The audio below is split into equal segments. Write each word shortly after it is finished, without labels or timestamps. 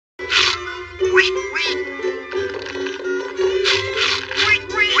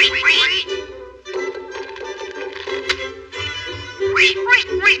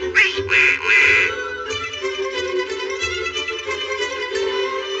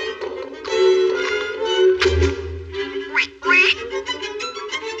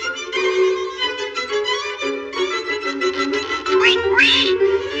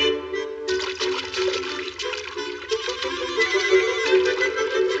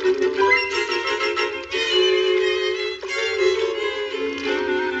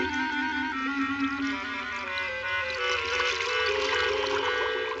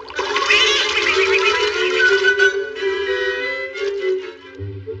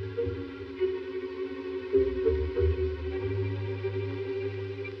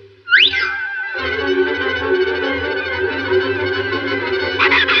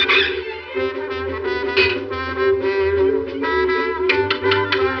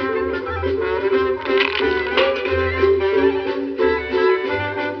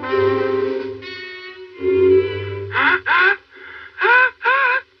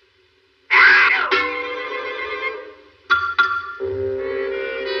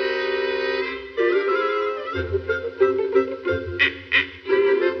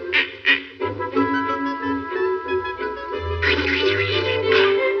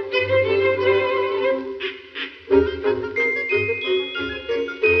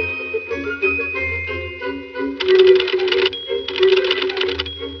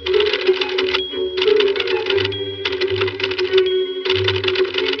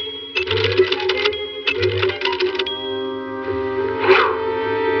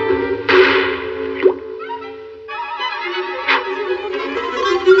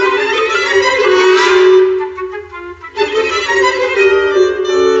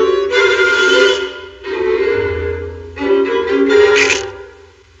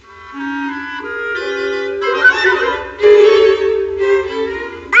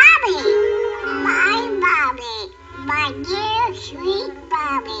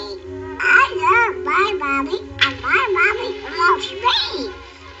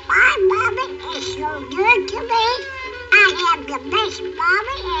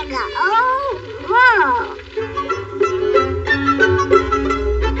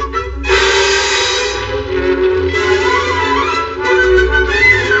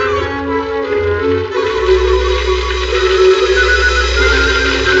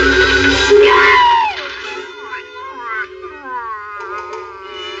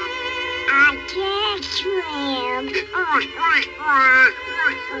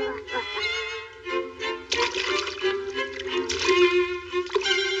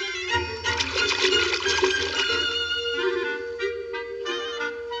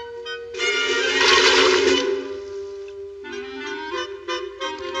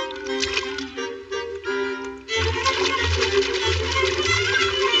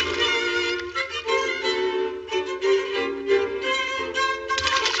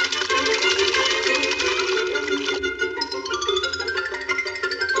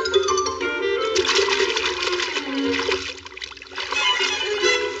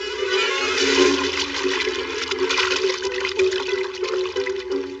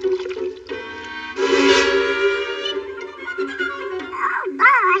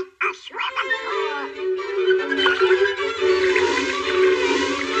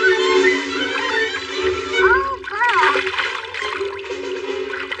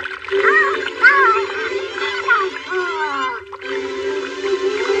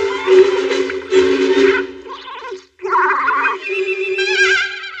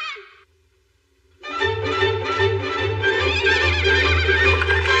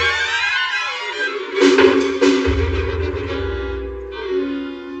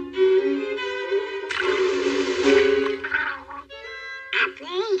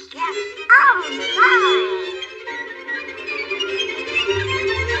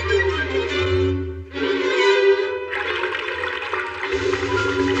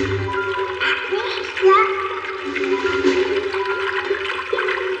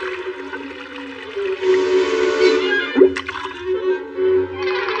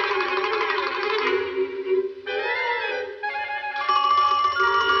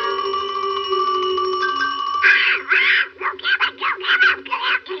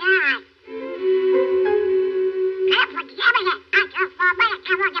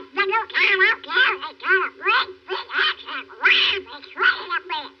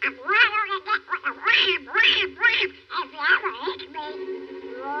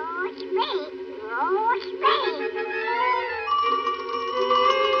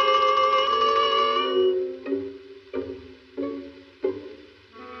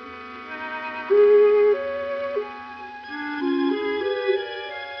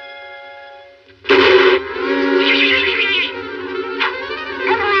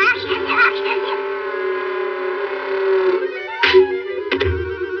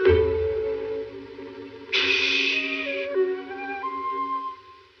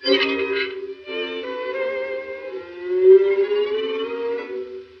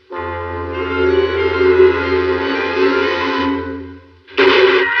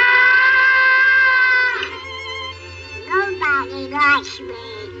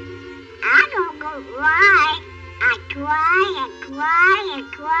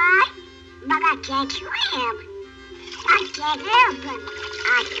I can't swim. I can't help it.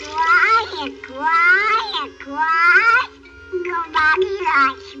 I cry and cry and cry. Nobody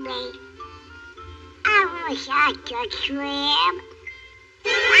likes me. I wish I could swim.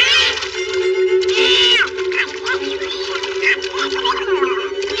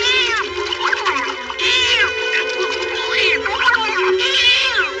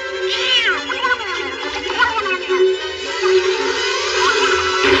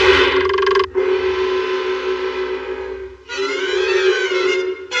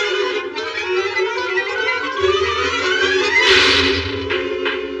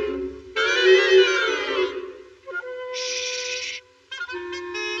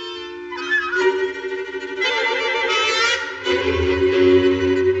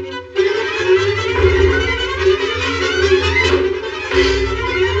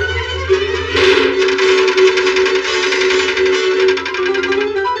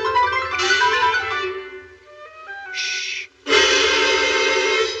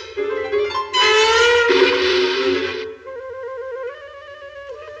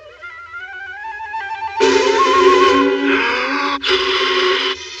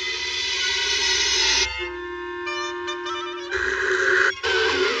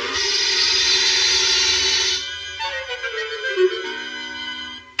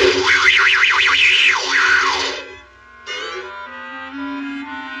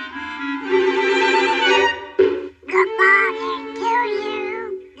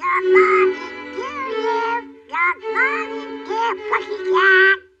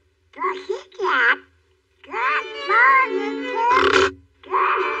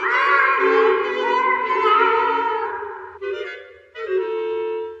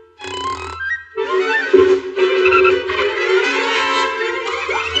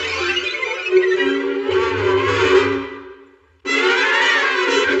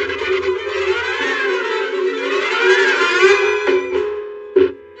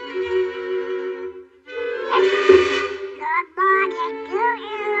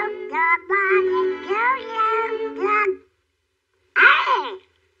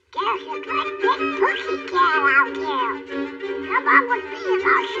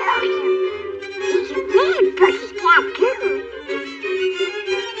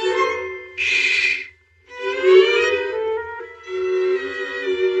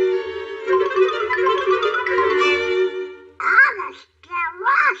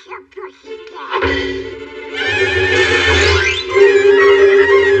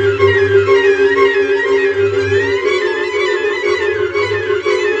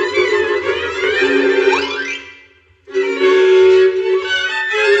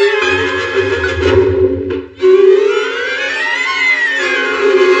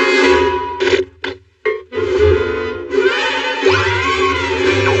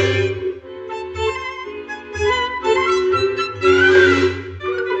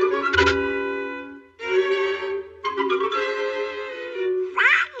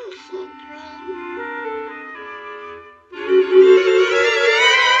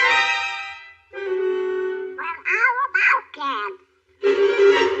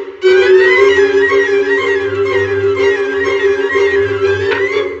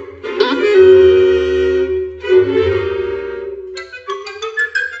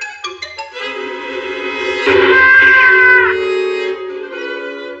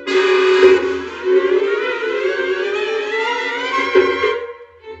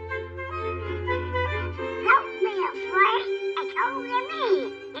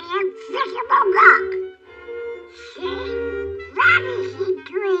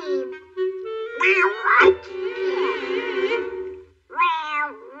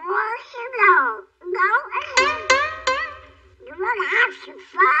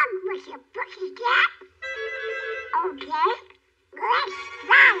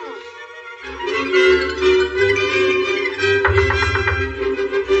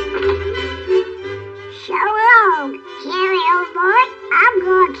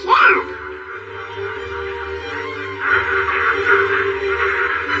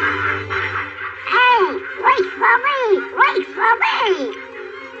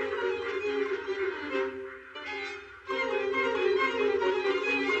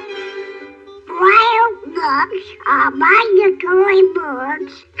 Are migratory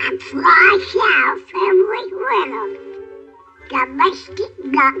birds and fly south every winter. Domestic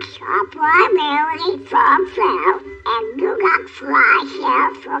ducks are primarily from south and do not fly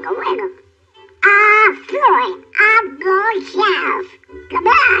south for the winter. Fluent, I'm going south.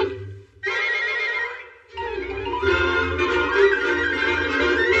 Goodbye.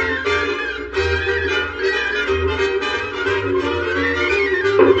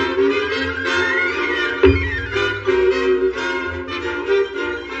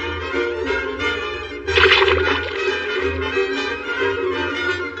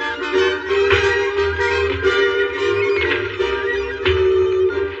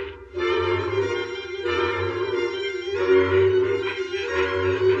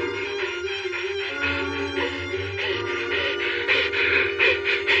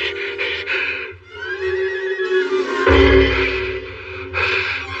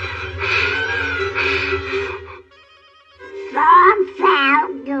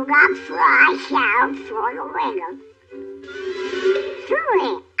 fly south for the winter.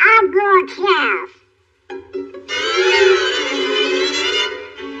 3, I'm going south.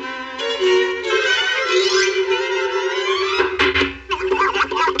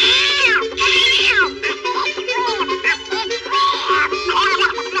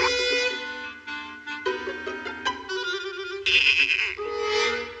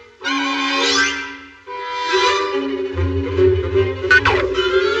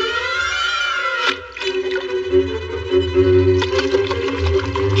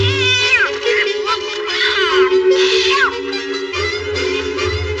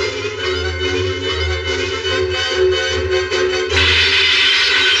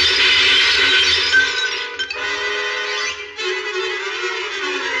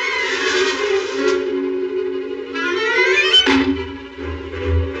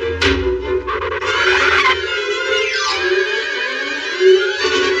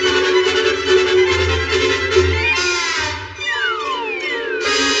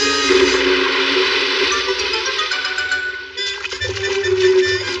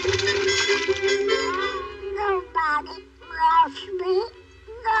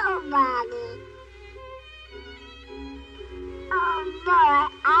 Oh boy,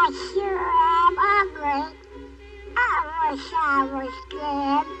 I sure am ugly. I wish I was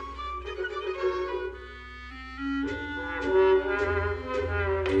dead.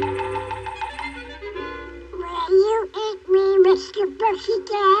 Will you eat me, Mr.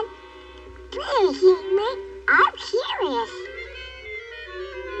 Pussycat? Please eat me. I'm serious.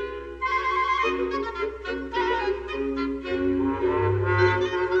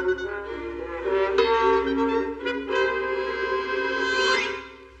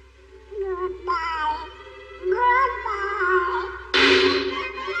 Goodbye. Goodbye.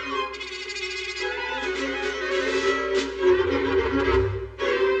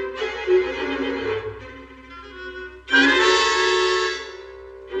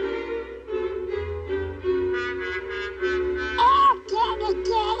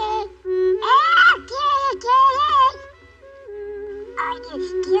 Are you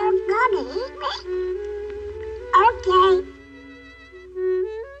still gonna eat me? Okay.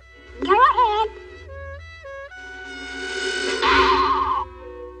 Go ahead.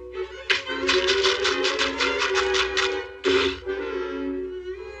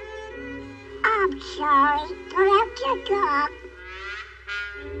 I'm sorry. Go out your dog.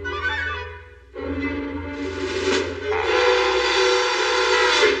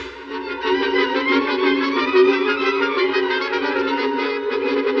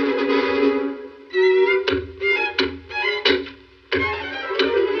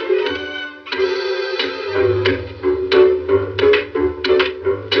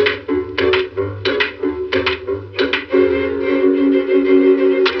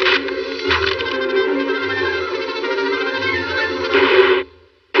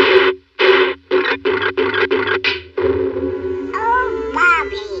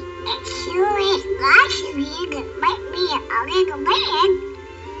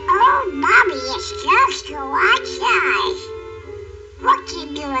 Oh, Bobby, it's just the right size. What you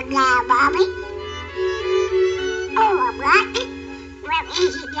doing now, Bobby? Oh, I'm right. Well,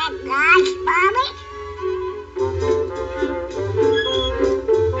 isn't that nice, Bobby?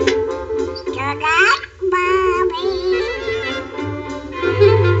 Good night, Bobby.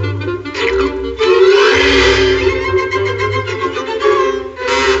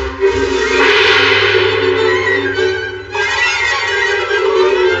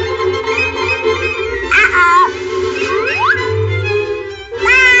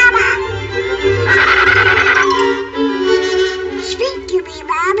 Speak to me,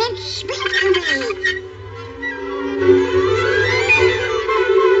 Robin. Speak to me.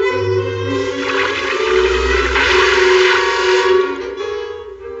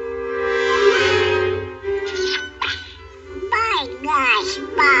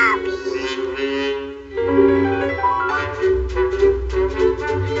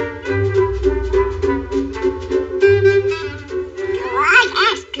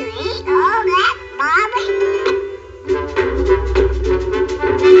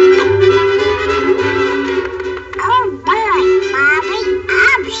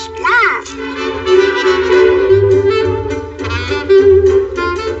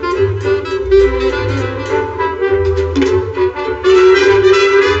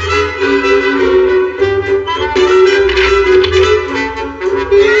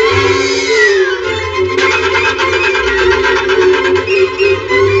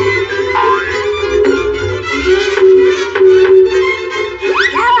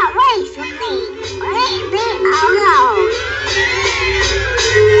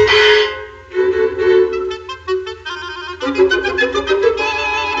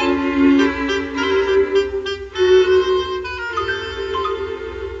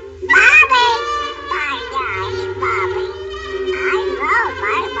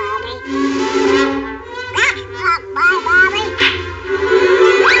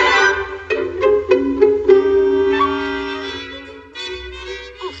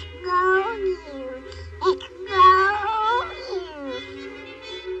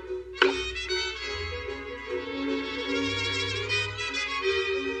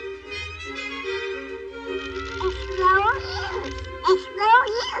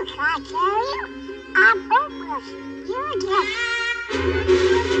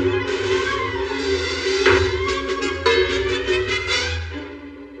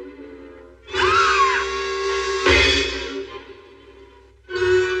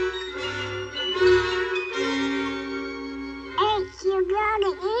 you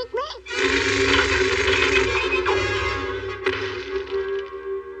gonna eat me?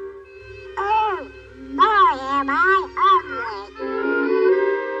 Oh, boy, am I ugly.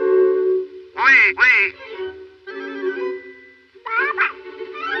 Wait. Baba!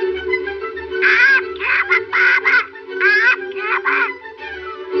 I'm coming, Baba! I'm coming!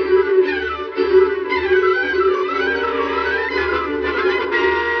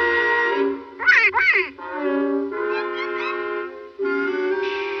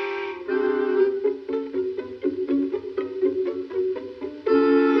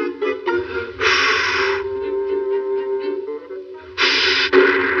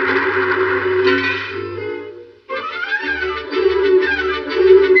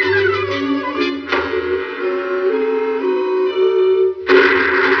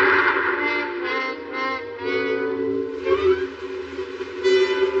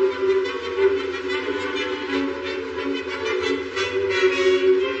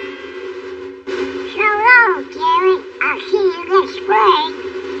 I'll see you this spring.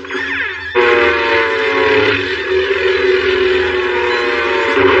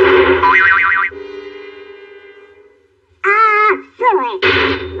 Excellent.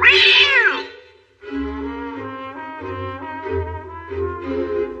 Wow!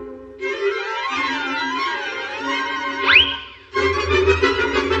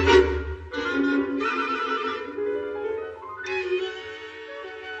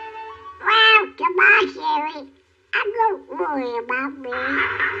 Well, goodbye, Jerry. I don't worry about me.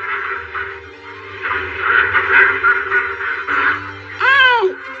 Hey,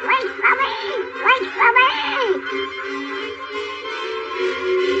 wait for me! Wait for me!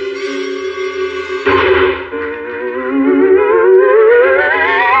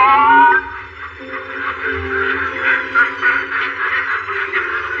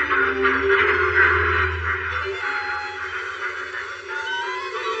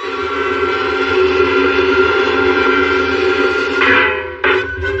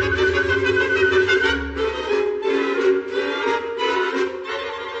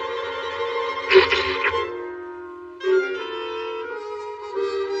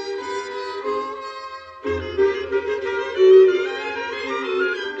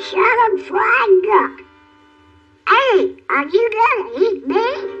 Shut up, fried duck. Hey, are you gonna eat me?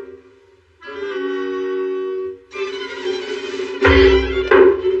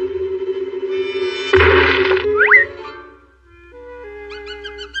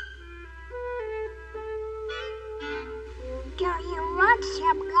 Do you want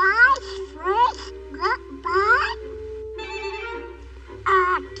some nice, fresh duck pie?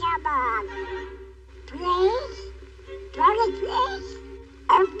 Come on. Please? Pretty please?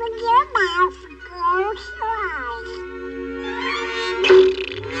 Open your mouth and close your eyes.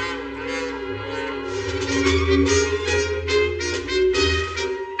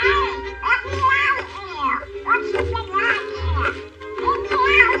 Hey, let me out of here. What's the big idea? Get me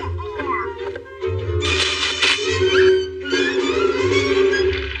out of here.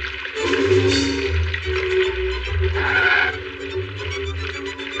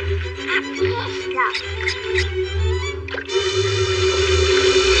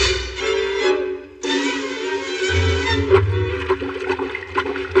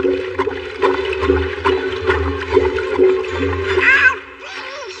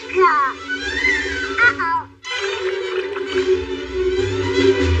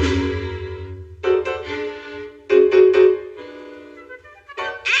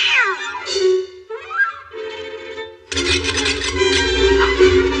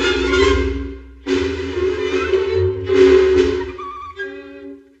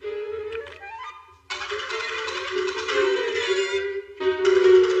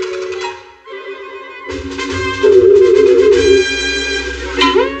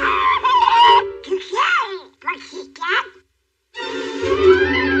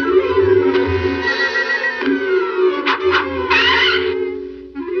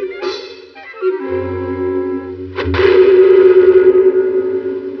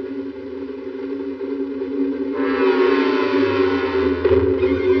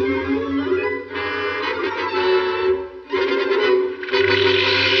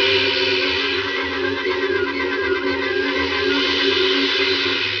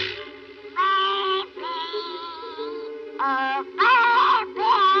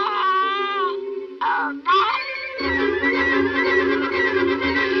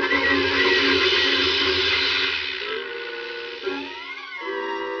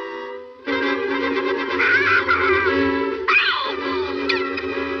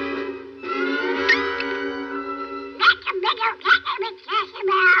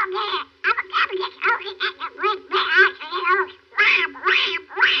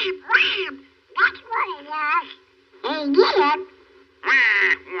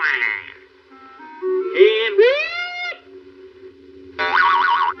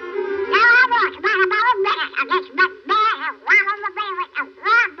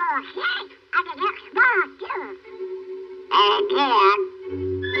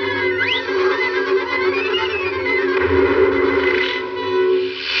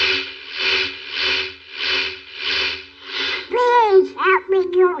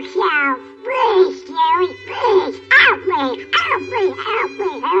 yourself. Please, Jerry, please. Help me, help me, help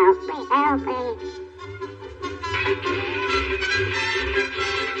me, help me, help me.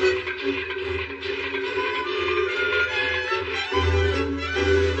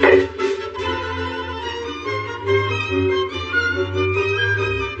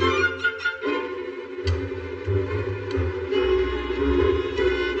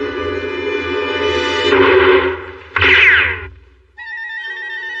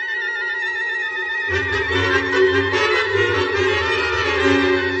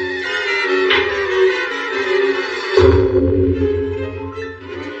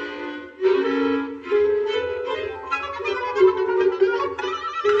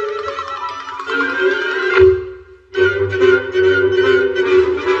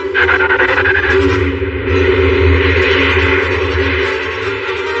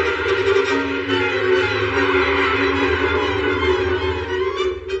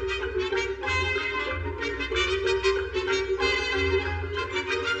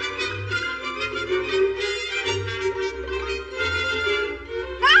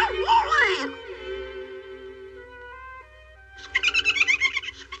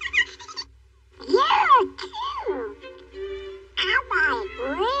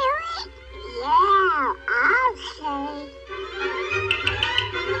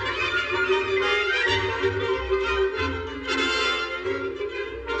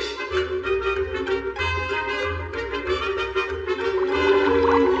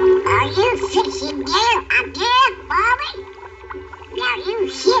 Fishing there again, Mommy? Now you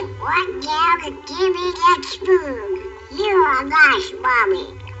sit one down and give me that spoon. You're a nice Mommy.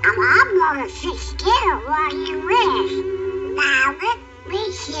 I'm gonna fish dinner while you rest. Now let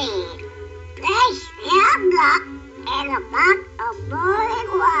me see. Place your nut and a bucket of boiling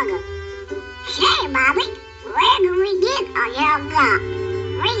water. Say, Mommy, where do we get a young nut?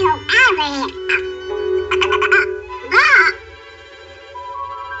 We don't have it.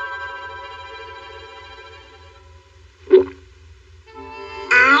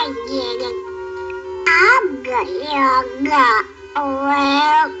 I get it. I'm the young nut.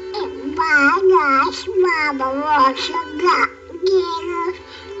 Well, if my nice Mama wants a nut getter,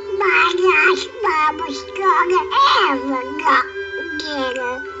 my nice Mama's gonna have a nut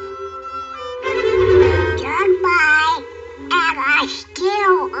getter.